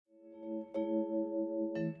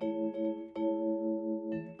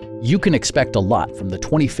You can expect a lot from the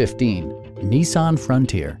 2015 Nissan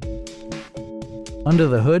Frontier. Under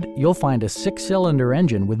the hood, you'll find a 6-cylinder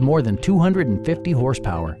engine with more than 250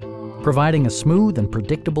 horsepower, providing a smooth and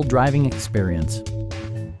predictable driving experience.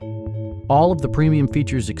 All of the premium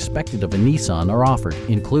features expected of a Nissan are offered,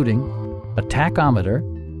 including a tachometer,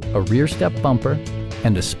 a rear step bumper,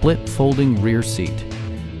 and a split folding rear seat.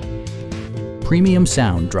 Premium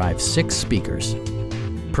sound drives 6 speakers,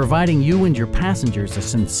 providing you and your passengers a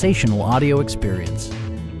sensational audio experience.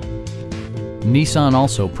 Nissan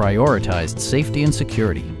also prioritized safety and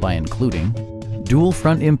security by including dual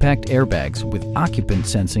front impact airbags with occupant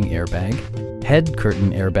sensing airbag, head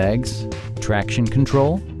curtain airbags, traction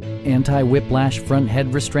control, anti-whiplash front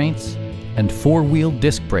head restraints, and 4-wheel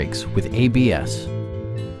disc brakes with ABS.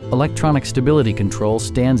 Electronic stability control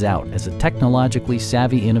stands out as a technologically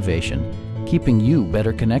savvy innovation, keeping you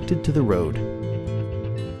better connected to the road.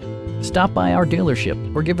 Stop by our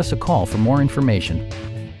dealership or give us a call for more information.